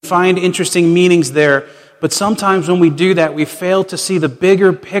find interesting meanings there. But sometimes when we do that, we fail to see the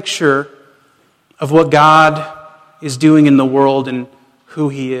bigger picture of what God is doing in the world and who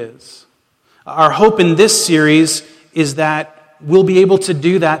He is. Our hope in this series is that we'll be able to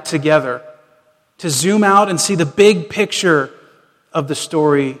do that together, to zoom out and see the big picture of the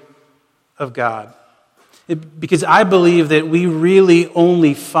story of God. Because I believe that we really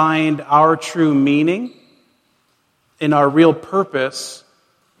only find our true meaning and our real purpose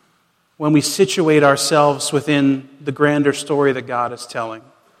when we situate ourselves within the grander story that God is telling.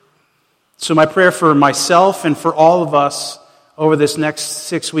 So my prayer for myself and for all of us over this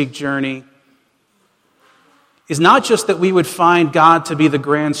next 6-week journey is not just that we would find God to be the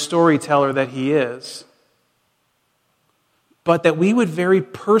grand storyteller that He is, but that we would very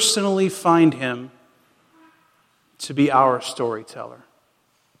personally find Him to be our storyteller.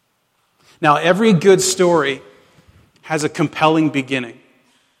 Now, every good story has a compelling beginning,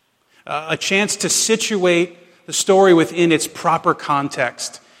 a chance to situate the story within its proper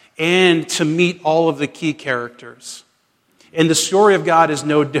context and to meet all of the key characters. And the story of God is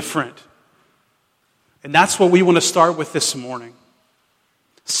no different. And that's what we want to start with this morning.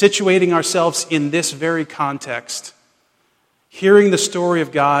 Situating ourselves in this very context, hearing the story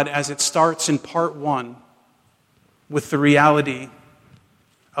of God as it starts in part 1 with the reality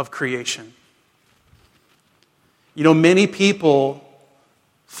of creation. You know, many people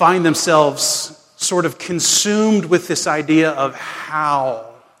find themselves sort of consumed with this idea of how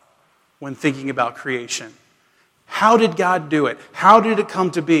when thinking about creation. How did God do it? How did it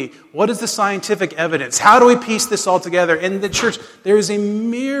come to be? What is the scientific evidence? How do we piece this all together? In the church, there is a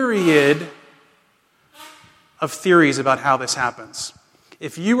myriad of theories about how this happens.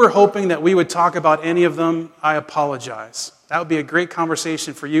 If you were hoping that we would talk about any of them, I apologize. That would be a great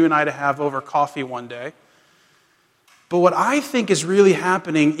conversation for you and I to have over coffee one day. But what I think is really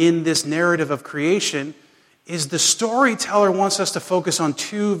happening in this narrative of creation is the storyteller wants us to focus on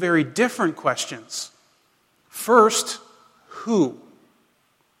two very different questions. First, who?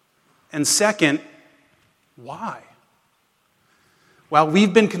 And second, why? While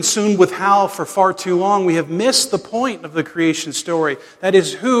we've been consumed with how for far too long, we have missed the point of the creation story. That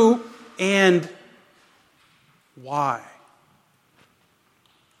is, who and why.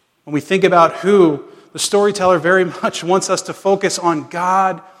 When we think about who, the storyteller very much wants us to focus on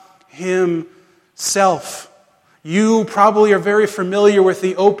God Himself. You probably are very familiar with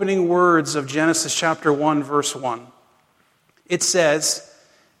the opening words of Genesis chapter 1, verse 1. It says,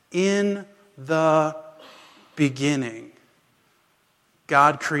 "In the beginning,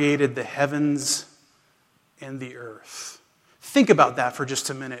 God created the heavens and the earth." Think about that for just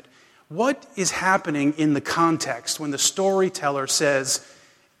a minute. What is happening in the context when the storyteller says,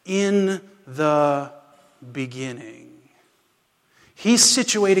 "In the beginning"? He's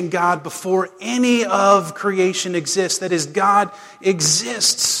situating God before any of creation exists. That is, God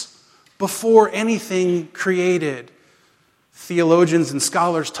exists before anything created. Theologians and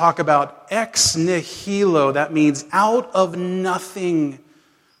scholars talk about ex nihilo. That means out of nothing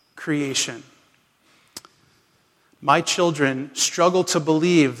creation. My children struggle to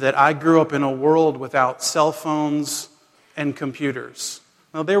believe that I grew up in a world without cell phones and computers.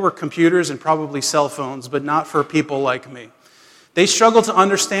 Now, there were computers and probably cell phones, but not for people like me. They struggle to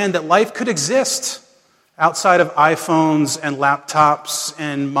understand that life could exist outside of iPhones and laptops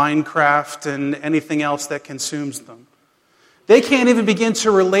and Minecraft and anything else that consumes them. They can't even begin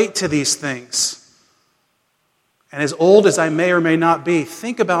to relate to these things. And as old as I may or may not be,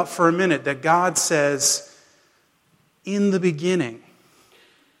 think about for a minute that God says, in the beginning,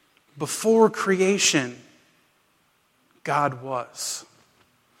 before creation, God was.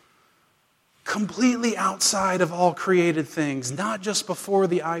 Completely outside of all created things, not just before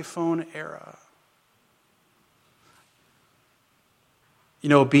the iPhone era. You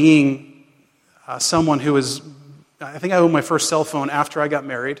know, being someone who was, I think I owned my first cell phone after I got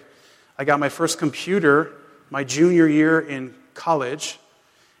married. I got my first computer my junior year in college,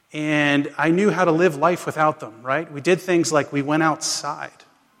 and I knew how to live life without them, right? We did things like we went outside.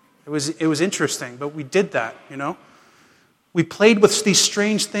 It was interesting, but we did that, you know? We played with these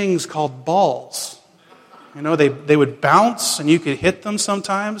strange things called balls. You know, they would bounce and you could hit them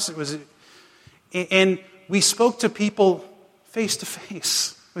sometimes. And we spoke to people face to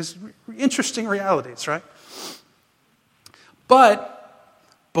face. It was interesting realities, right? But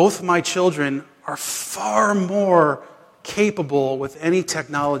both my children are far more capable with any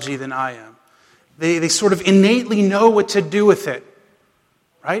technology than I am. They sort of innately know what to do with it,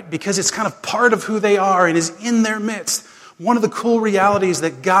 right? Because it's kind of part of who they are and is in their midst. One of the cool realities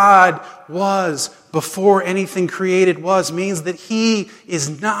that God was before anything created was means that he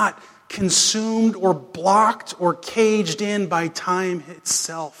is not consumed or blocked or caged in by time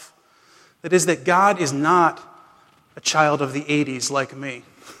itself. That is, that God is not a child of the 80s like me.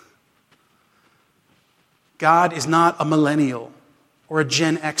 God is not a millennial or a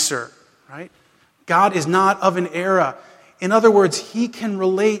Gen Xer, right? God is not of an era. In other words, he can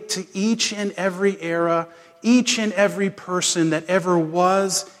relate to each and every era, each and every person that ever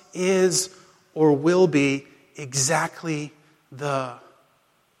was, is, or will be exactly the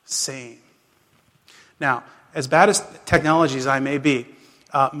same. Now, as bad as technology as I may be,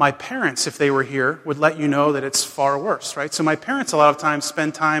 my parents, if they were here, would let you know that it's far worse, right? So my parents a lot of times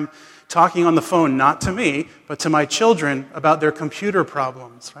spend time talking on the phone, not to me, but to my children about their computer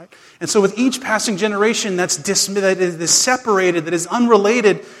problems, right? And so with each passing generation that is separated, that is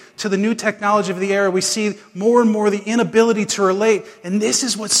unrelated to the new technology of the era, we see more and more the inability to relate. And this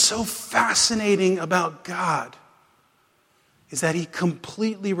is what's so fascinating about God, is that he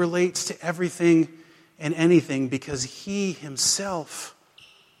completely relates to everything and anything because he himself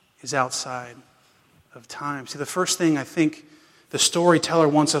is outside of time. See, the first thing I think the storyteller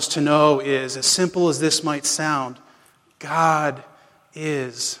wants us to know is, as simple as this might sound, God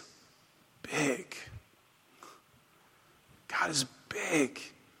is big. God is big.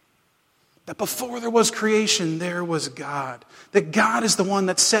 That before there was creation, there was God. That God is the one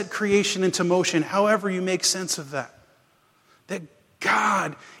that set creation into motion, however you make sense of that. That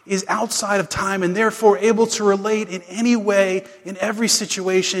God is outside of time and therefore able to relate in any way, in every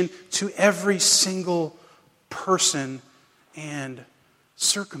situation, to every single person and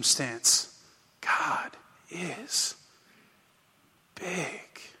circumstance. God is big.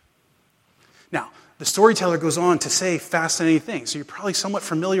 Now, the storyteller goes on to say fascinating things. So you're probably somewhat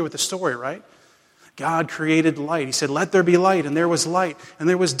familiar with the story, right? God created light. He said, let there be light, and there was light. And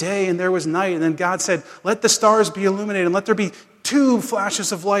there was day, and there was night. And then God said, let the stars be illuminated, and let there be 2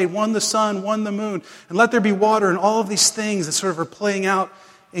 flashes of light, one the sun, one the moon. And let there be water, and all of these things that sort of are playing out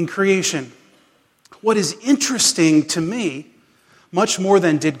in creation. What is interesting to me, much more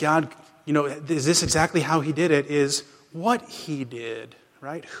than did God, is this exactly how he did it, is what he did,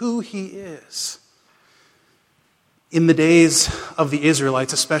 right? Who he is. In the days of the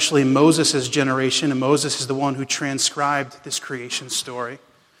Israelites, especially Moses' generation, and Moses is the one who transcribed this creation story.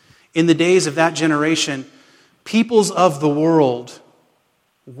 In the days of that generation, peoples of the world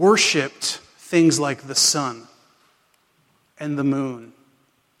worshipped things like the sun and the moon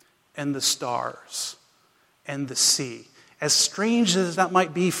and the stars and the sea. As strange as that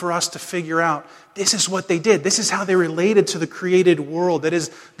might be for us to figure out, this is what they did. This is how they related to the created world. That is,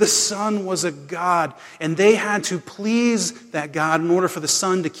 the sun was a god, and they had to please that God in order for the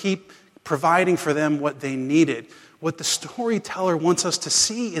sun to keep providing for them what they needed. What the storyteller wants us to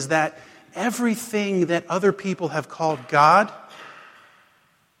see is that everything that other people have called God,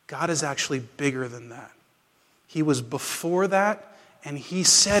 God is actually bigger than that. He was before that, and he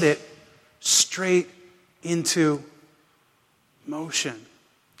set it straight into motion.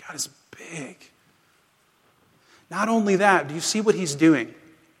 God is big. Not only that, do you see what he's doing?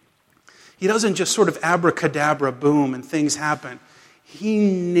 He doesn't just sort of abracadabra, boom, and things happen. He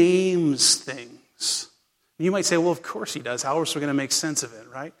names things. You might say, well, of course he does. How else are we going to make sense of it,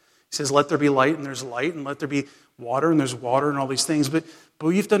 right? He says, let there be light, and there's light, and let there be water, and there's water, and all these things. But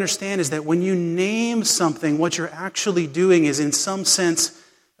what you have to understand is that when you name something, what you're actually doing is, in some sense,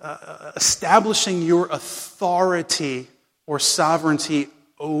 establishing your authority or sovereignty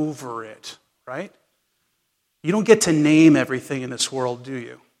over it, right? You don't get to name everything in this world, do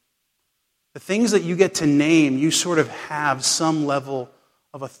you? The things that you get to name, you sort of have some level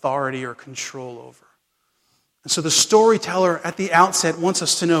of authority or control over. And so the storyteller at the outset wants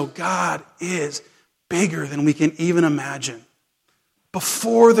us to know God is bigger than we can even imagine.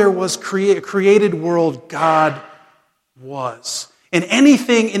 Before there was a created world, God was. And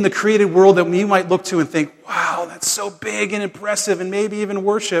anything in the created world that you might look to and think, wow, that's so big and impressive and maybe even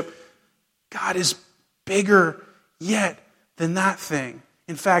worship, God is bigger yet than that thing.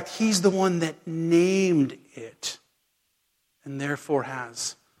 In fact, he's the one that named it and therefore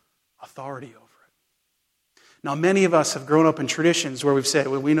has authority over it. Now, many of us have grown up in traditions where we've said,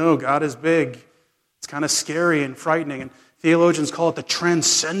 well, we know God is big. It's kind of scary and frightening. And theologians call it the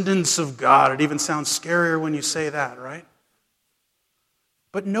transcendence of God. It even sounds scarier when you say that, right?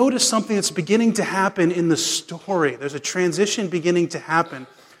 But notice something that's beginning to happen in the story. There's a transition beginning to happen.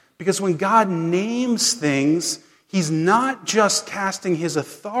 Because when God names things, he's not just casting his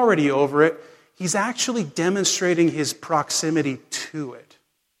authority over it, he's actually demonstrating his proximity to it.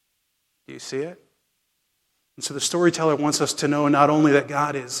 Do you see it? And so the storyteller wants us to know not only that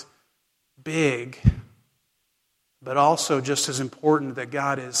God is big, but also just as important that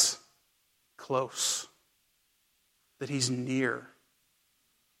God is close, that He's near,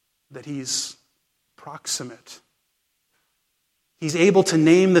 that He's proximate. He's able to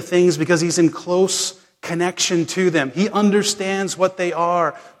name the things because He's in close connection to them. He understands what they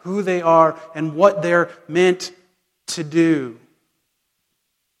are, who they are, and what they're meant to do.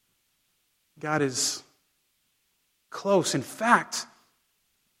 God is close. In fact,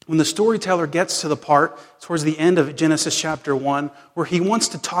 when the storyteller gets to the part towards the end of Genesis chapter 1 where he wants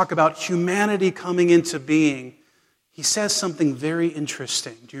to talk about humanity coming into being, he says something very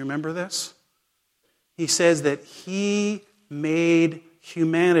interesting. Do you remember this? He says that He made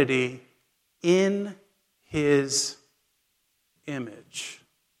humanity in His image.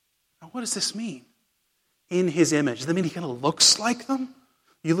 Now, what does this mean? In His image. Does that mean He kind of looks like them?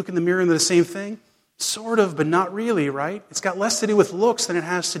 You look in the mirror and they're the same thing? Sort of, but not really, right? It's got less to do with looks than it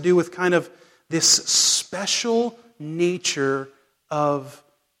has to do with kind of this special nature of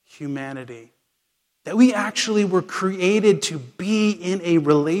humanity. That we actually were created to be in a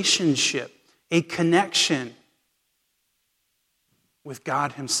relationship, a connection with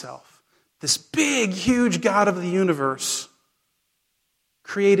God Himself. This big, huge God of the universe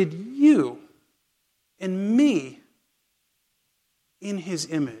created you and me in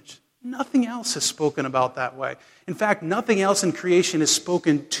His image. Nothing else is spoken about that way. In fact, nothing else in creation is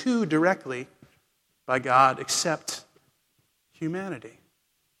spoken to directly by God except humanity.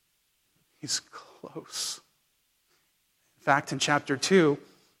 He's close. In fact, in chapter 2,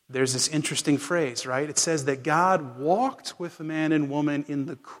 there's this interesting phrase, right? It says that God walked with the man and woman in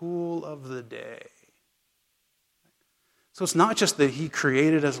the cool of the day. So it's not just that He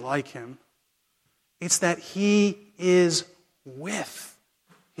created us like Him. It's that He is with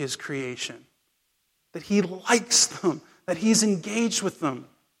His creation. That He likes them. That He's engaged with them.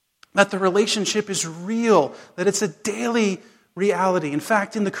 That the relationship is real. That it's a daily reality. In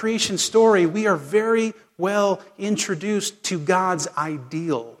fact, in the creation story, we are very well introduced to God's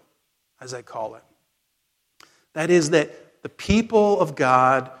ideal, as I call it. That is that the people of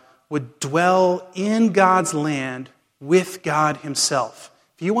God would dwell in God's land with God Himself.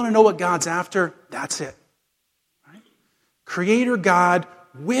 If you want to know what God's after, that's it. Right? Creator God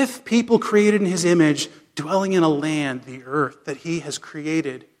with people created in His image, dwelling in a land, the earth, that He has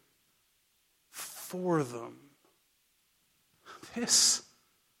created for them. This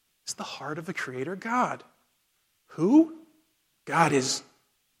is the heart of the Creator God. Who? God is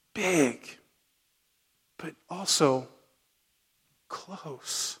big, but also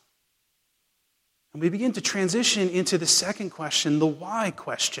close. And we begin to transition into the second question, the why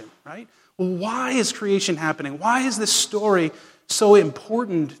question, right? Well, why is creation happening? Why is this story so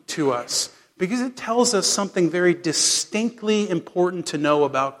important to us? Because it tells us something very distinctly important to know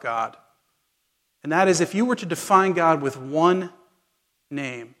about God. And that is, if you were to define God with one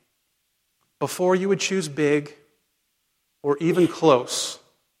name, before you would choose big or even close,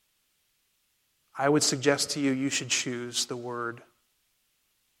 I would suggest to you, you should choose the word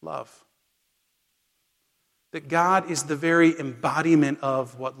love. That God is the very embodiment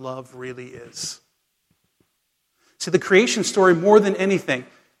of what love really is. See, the creation story, more than anything,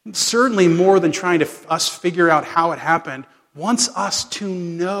 certainly more than trying to us figure out how it happened, wants us to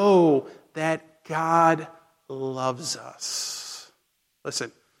know that God loves us.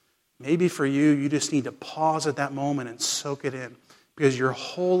 Listen, maybe for you, you just need to pause at that moment and soak it in. Because your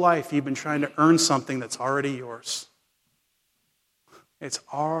whole life, you've been trying to earn something that's already yours. It's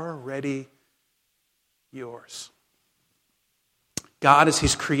already yours. God, as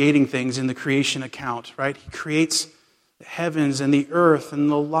He's creating things in the creation account, right? He creates the heavens and the earth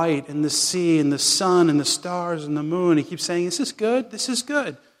and the light and the sea and the sun and the stars and the moon. He keeps saying, this is good, this is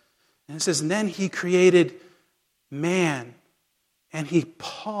good. And it says, and then He created man. And He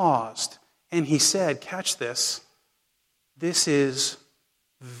paused and He said, catch this, this is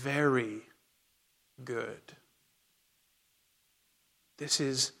very good. This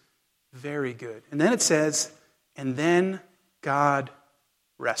is very good. And then it says, and then God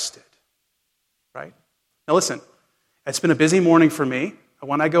rested. Right? Now listen, it's been a busy morning for me.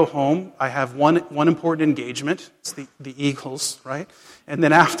 When I go home, I have one important engagement. It's the Eagles, right? And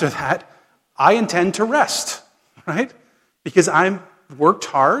then after that, I intend to rest, right? Because I'm worked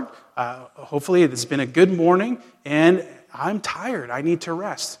hard. Hopefully it's been a good morning, and I'm tired. I need to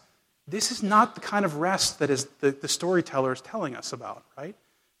rest. This is not the kind of rest that is the storyteller is telling us about, right?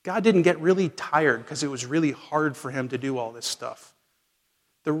 God didn't get really tired because it was really hard for Him to do all this stuff.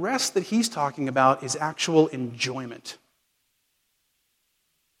 The rest that He's talking about is actual enjoyment.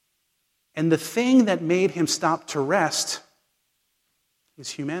 And the thing that made Him stop to rest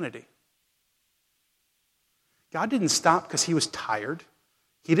is humanity. God didn't stop because he was tired.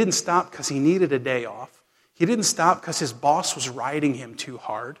 He didn't stop because he needed a day off. He didn't stop because his boss was riding him too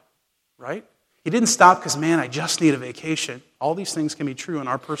hard, right? He didn't stop because, man, I just need a vacation. All these things can be true in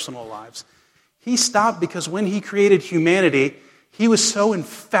our personal lives. He stopped because when he created humanity, he was so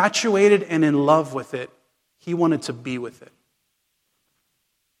infatuated and in love with it, he wanted to be with it.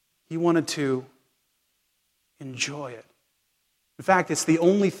 He wanted to enjoy it. In fact, it's the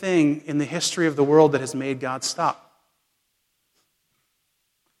only thing in the history of the world that has made God stop.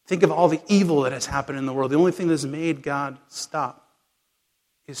 Think of all the evil that has happened in the world. The only thing that has made God stop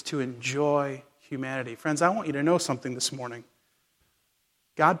is to enjoy humanity. Friends, I want you to know something this morning.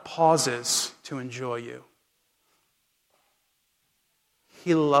 God pauses to enjoy you.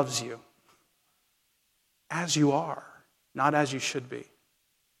 He loves you as you are, not as you should be.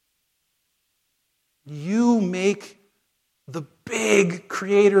 You make the big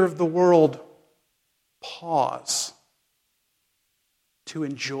creator of the world pause to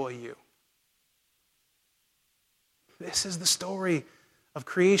enjoy you. This is the story of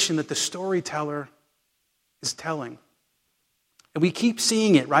creation that the storyteller is telling. And we keep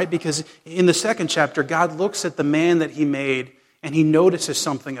seeing it, right? Because in the second chapter, God looks at the man that he made and he notices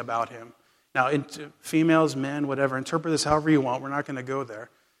something about him. Now, females, men, whatever, interpret this however you want. We're not going to go there.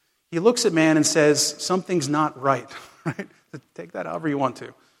 He looks at man and says, something's not right, right? Take that however you want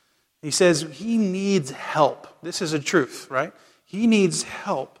to. He says, he needs help. This is a truth, right? He needs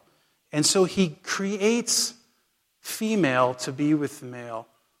help. And so he creates female to be with male.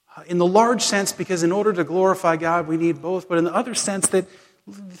 In the large sense, because in order to glorify God, we need both. But in the other sense, that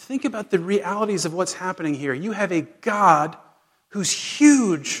think about the realities of what's happening here. You have a God who's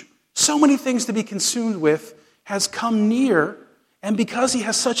huge, so many things to be consumed with, has come near. And because he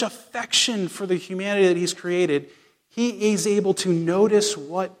has such affection for the humanity that he's created, he is able to notice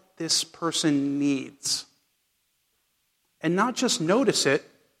what this person needs. And not just notice it,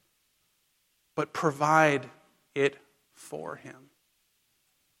 but provide it for him.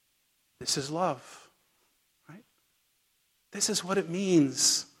 This is love, right? This is what it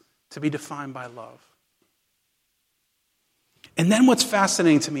means to be defined by love. And then what's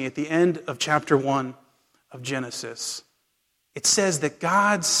fascinating to me at the end of chapter 1 of Genesis, it says that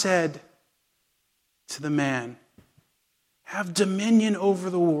God said to the man, have dominion over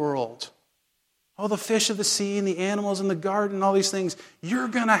the world. All the fish of the sea and the animals in the garden, all these things, you're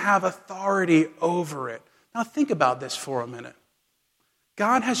going to have authority over it. Now think about this for a minute.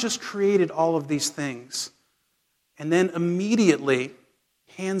 God has just created all of these things and then immediately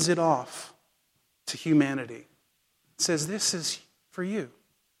hands it off to humanity. It says, this is for you.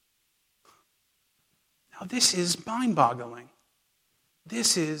 Now this is mind-boggling.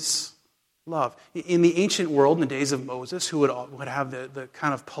 This is love. In the ancient world, in the days of Moses, who would have the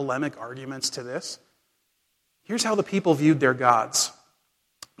kind of polemic arguments to this, here's how the people viewed their gods.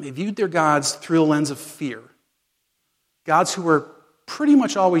 They viewed their gods through the lens of fear. Gods who were pretty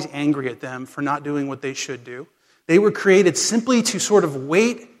much always angry at them for not doing what they should do. They were created simply to sort of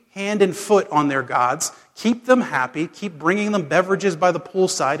wait hand and foot on their gods, keep them happy, keep bringing them beverages by the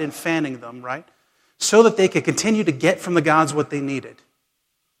poolside and fanning them, right? So that they could continue to get from the gods what they needed.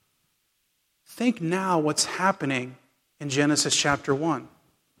 Think now what's happening in Genesis chapter 1.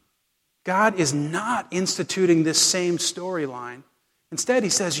 God is not instituting this same storyline. Instead, he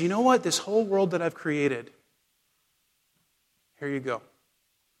says, you know what? This whole world that I've created, here you go.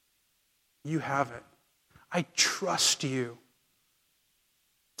 You have it. I trust you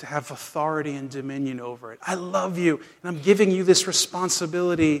to have authority and dominion over it. I love you, and I'm giving you this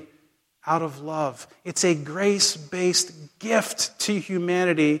responsibility out of love. It's a grace-based gift to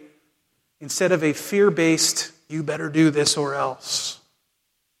humanity instead of a fear-based, you better do this or else.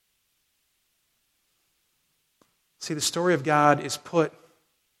 See, the story of God is put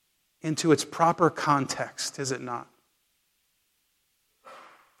into its proper context, is it not?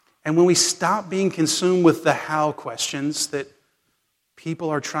 And when we stop being consumed with the how questions that people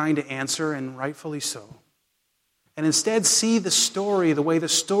are trying to answer, and rightfully so, and instead see the story the way the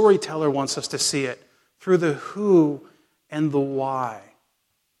storyteller wants us to see it, through the who and the why.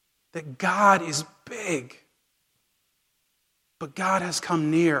 That God is big, but God has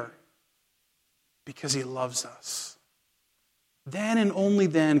come near because he loves us. Then and only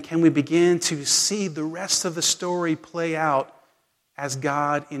then can we begin to see the rest of the story play out as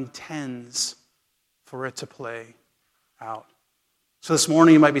God intends for it to play out. So this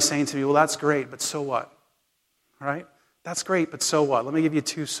morning you might be saying to me, well, that's great, but so what? Right? That's great, but so what? Let me give you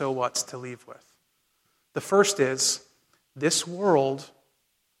 2 so whats to leave with. The first is, this world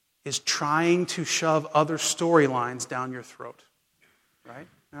is trying to shove other storylines down your throat. Right?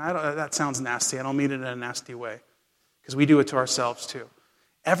 That sounds nasty. I don't mean it in a nasty way, because we do it to ourselves too.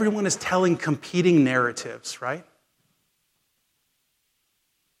 Everyone is telling competing narratives, right?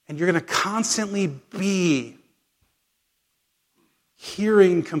 And you're going to constantly be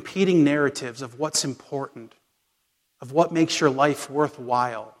hearing competing narratives of what's important, of what makes your life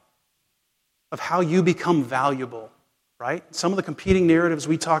worthwhile, of how you become valuable, right? Some of the competing narratives,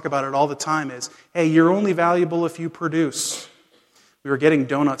 we talk about it all the time, is, hey, you're only valuable if you produce. We were getting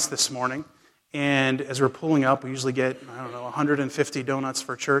donuts this morning, and as we're pulling up, we usually get, 150 donuts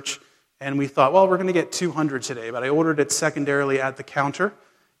for church, and we thought, well, we're going to get 200 today, but I ordered it secondarily at the counter,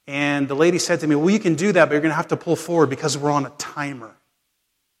 and the lady said to me, well, you can do that, but you're going to have to pull forward because we're on a timer,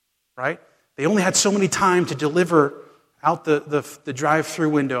 right? They only had so many time to deliver out the drive-through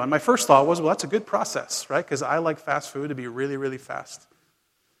window, and my first thought was, well, that's a good process, right? Because I like fast food to be really, really fast.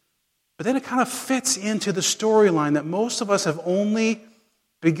 But then it kind of fits into the storyline that most of us have only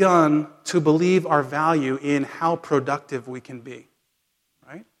begun to believe our value in how productive we can be,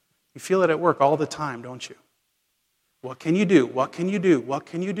 right? You feel it at work all the time, don't you? What can you do? What can you do? What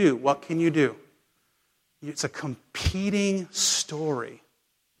can you do? What can you do? It's a competing story.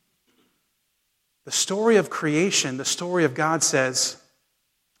 The story of creation, the story of God says,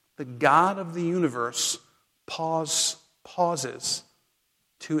 the God of the universe pauses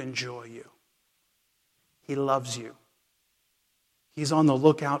to enjoy you. He loves you. He's on the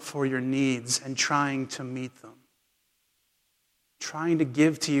lookout for your needs and trying to meet them. Trying to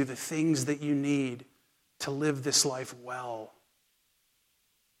give to you the things that you need to live this life well.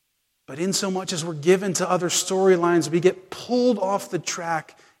 But in so much as we're given to other storylines, we get pulled off the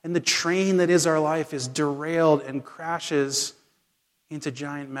track, and the train that is our life is derailed and crashes into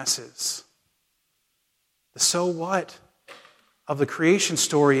giant messes. The so what of the creation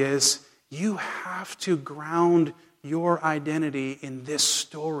story is you have to ground your identity in this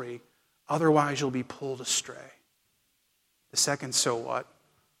story, otherwise you'll be pulled astray. The second so what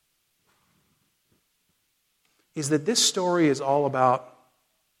is that this story is all about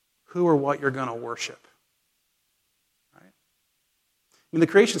who or what you're going to worship. Right? I mean, the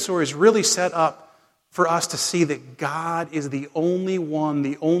creation story is really set up for us to see that God is the only one,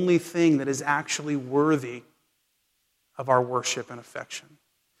 the only thing that is actually worthy of our worship and affection.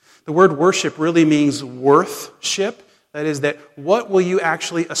 The word worship really means worthship. That is, that what will you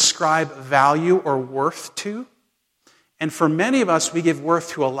actually ascribe value or worth to? And for many of us, we give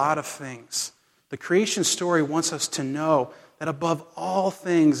worth to a lot of things. The creation story wants us to know that above all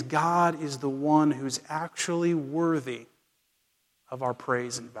things, God is the one who's actually worthy of our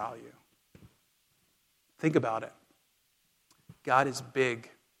praise and value. Think about it. God is big.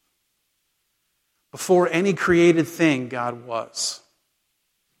 Before any created thing, God was.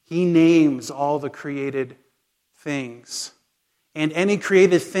 He names all the created things. And any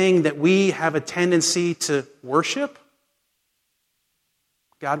created thing that we have a tendency to worship,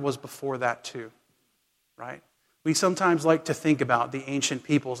 God was before that too, right? We sometimes like to think about the ancient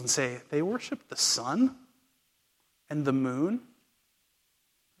peoples and say, they worshiped the sun and the moon?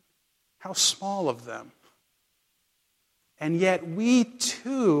 How small of them. And yet we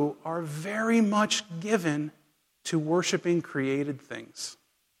too are very much given to worshiping created things.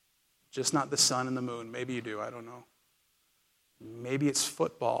 Just not the sun and the moon. Maybe you do, I don't know. Maybe it's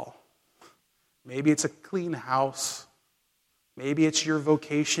football. Maybe it's a clean house. Maybe it's your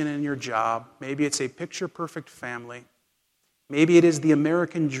vocation and your job. Maybe it's a picture-perfect family. Maybe it is the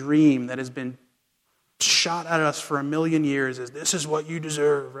American dream that has been shot at us for 1,000,000 years as this is what you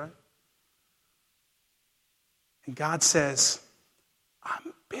deserve, right? And God says,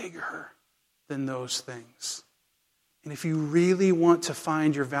 I'm bigger than those things. And if you really want to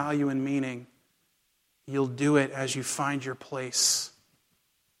find your value and meaning, you'll do it as you find your place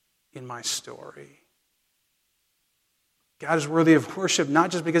in my story. God is worthy of worship not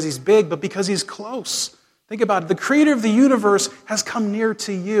just because He's big, but because He's close. Think about it. The Creator of the universe has come near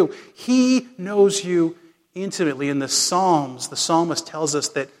to you. He knows you intimately. In the Psalms, the psalmist tells us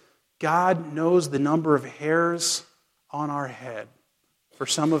that God knows the number of hairs on our head. For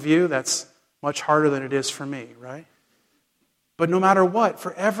some of you, that's much harder than it is for me, right? But no matter what,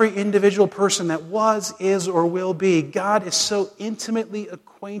 for every individual person that was, is, or will be, God is so intimately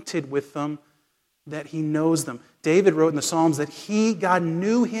acquainted with them that He knows them. David wrote in the Psalms that God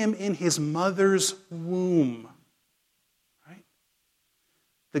knew him in his mother's womb. Right?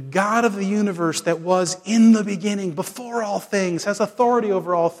 The God of the universe that was in the beginning, before all things, has authority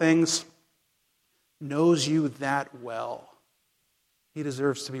over all things, knows you that well. He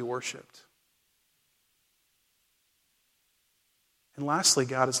deserves to be worshipped. And lastly,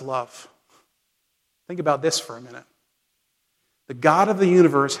 God is love. Think about this for a minute. The God of the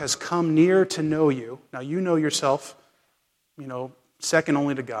universe has come near to know you. Now you know yourself, second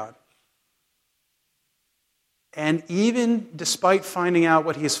only to God. And even despite finding out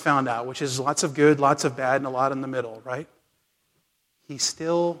what he has found out, which is lots of good, lots of bad, and a lot in the middle, right? He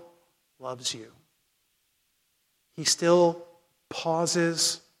still loves you. He still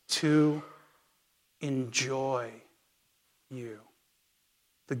pauses to enjoy you.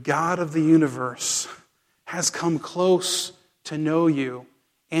 The God of the universe has come close to know you,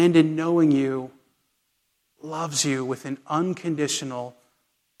 and in knowing you, loves you with an unconditional,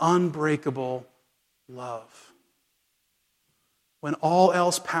 unbreakable love. When all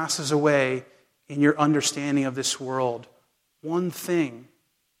else passes away in your understanding of this world, one thing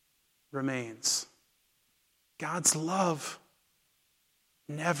remains. God's love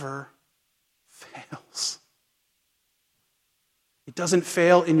never fails. It doesn't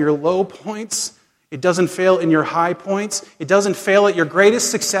fail in your low points. It doesn't fail in your high points. It doesn't fail at your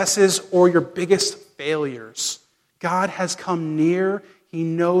greatest successes or your biggest failures. God has come near. He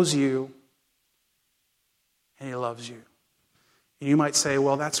knows you. And he loves you. And you might say,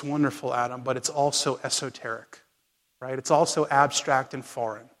 well, that's wonderful, Adam, but it's also esoteric, right? It's also abstract and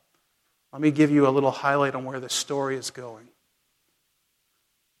foreign. Let me give you a little highlight on where this story is going.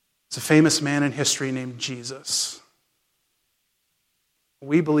 It's a famous man in history named Jesus.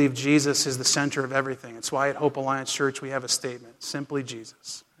 We believe Jesus is the center of everything. It's why at Hope Alliance Church we have a statement, simply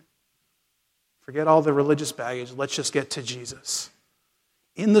Jesus. Forget all the religious baggage. Let's just get to Jesus.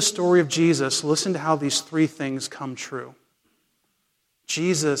 In the story of Jesus, listen to how these three things come true.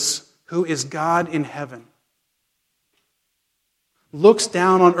 Jesus, who is God in heaven, looks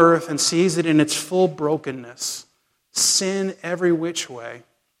down on earth and sees it in its full brokenness, sin every which way,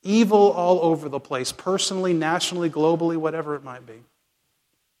 evil all over the place, personally, nationally, globally, whatever it might be.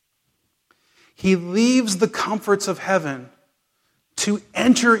 He leaves the comforts of heaven to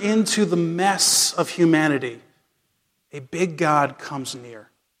enter into the mess of humanity. A big God comes near.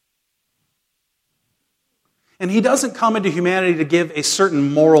 And he doesn't come into humanity to give a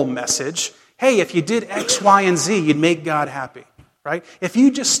certain moral message. Hey, if you did X, Y, and Z, you'd make God happy, right? If you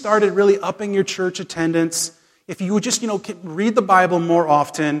just started really upping your church attendance, if you would just, read the Bible more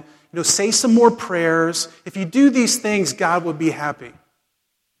often, say some more prayers, if you do these things, God would be happy.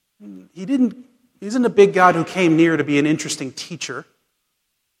 He isn't a big God who came near to be an interesting teacher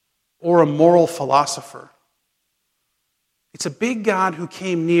or a moral philosopher. It's a big God who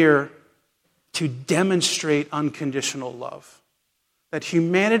came near to demonstrate unconditional love. That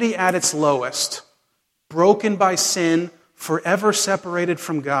humanity at its lowest, broken by sin, forever separated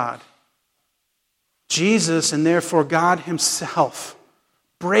from God, Jesus, and therefore God himself,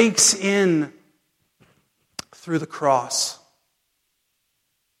 breaks in through the cross,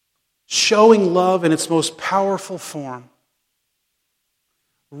 showing love in its most powerful form,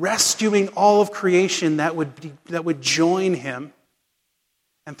 rescuing all of creation that would join him,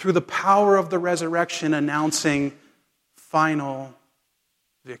 and through the power of the resurrection, announcing final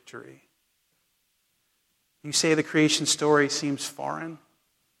victory. You say the creation story seems foreign.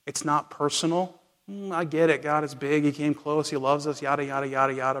 It's not personal. I get it. God is big. He came close. He loves us. Yada, yada,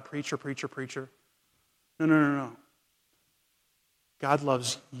 yada, yada. Preacher, preacher, preacher. No. God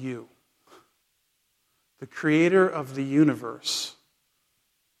loves you. The creator of the universe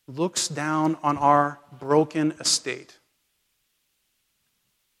looks down on our broken estate.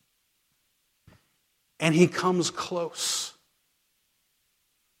 And he comes close.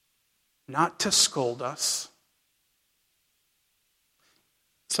 Not to scold us.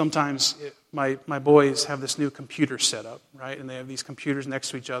 Sometimes my boys have this new computer set up, right? And they have these computers next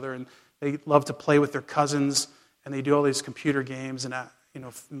to each other, and they love to play with their cousins, and they do all these computer games and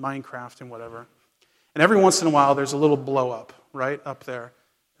Minecraft and whatever. And every once in a while, there's a little blow up, right, up there.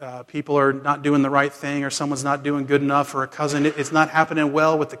 People are not doing the right thing, or someone's not doing good enough, or a cousin, it's not happening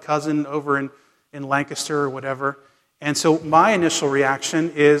well with the cousin over in Lancaster or whatever. And so my initial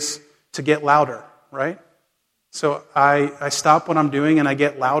reaction is to get louder, right? So I stop what I'm doing and I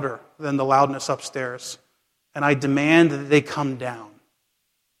get louder than the loudness upstairs. And I demand that they come down,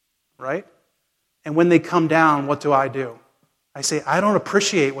 right? And when they come down, what do? I say, I don't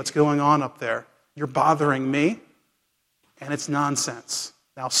appreciate what's going on up there. You're bothering me, and it's nonsense.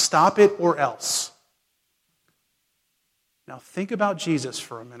 Now stop it or else. Now think about Jesus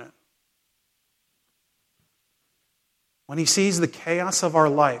for a minute. When he sees the chaos of our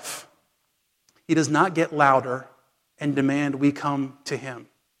life, he does not get louder and demand we come to him.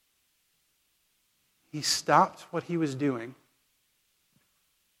 He stopped what he was doing.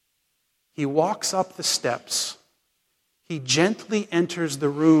 He walks up the steps. He gently enters the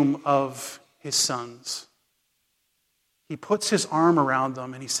room of his sons. He puts his arm around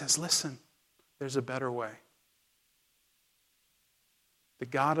them and he says, listen, there's a better way. The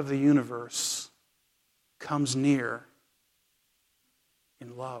God of the universe comes near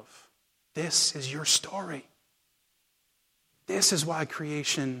in love. This is your story. This is why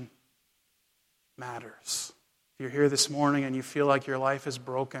creation matters. If you're here this morning and you feel like your life is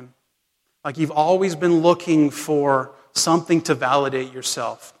broken, like you've always been looking for something to validate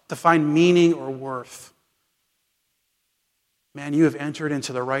yourself, to find meaning or worth, man, you have entered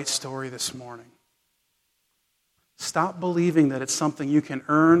into the right story this morning. Stop believing that it's something you can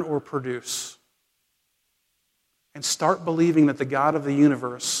earn or produce. And start believing that the God of the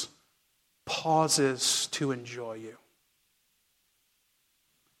universe pauses to enjoy you.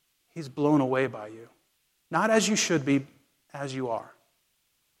 He's blown away by you. Not as you should be, as you are.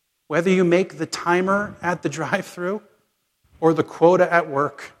 Whether you make the timer at the drive-thru or the quota at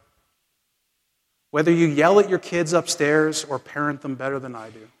work, whether you yell at your kids upstairs or parent them better than I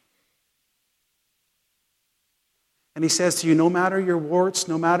do. And he says to you, no matter your warts,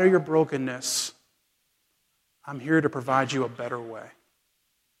 no matter your brokenness, I'm here to provide you a better way.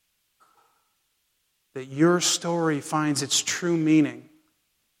 That your story finds its true meaning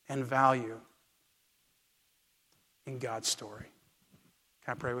and value in God's story.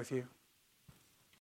 Can I pray with you?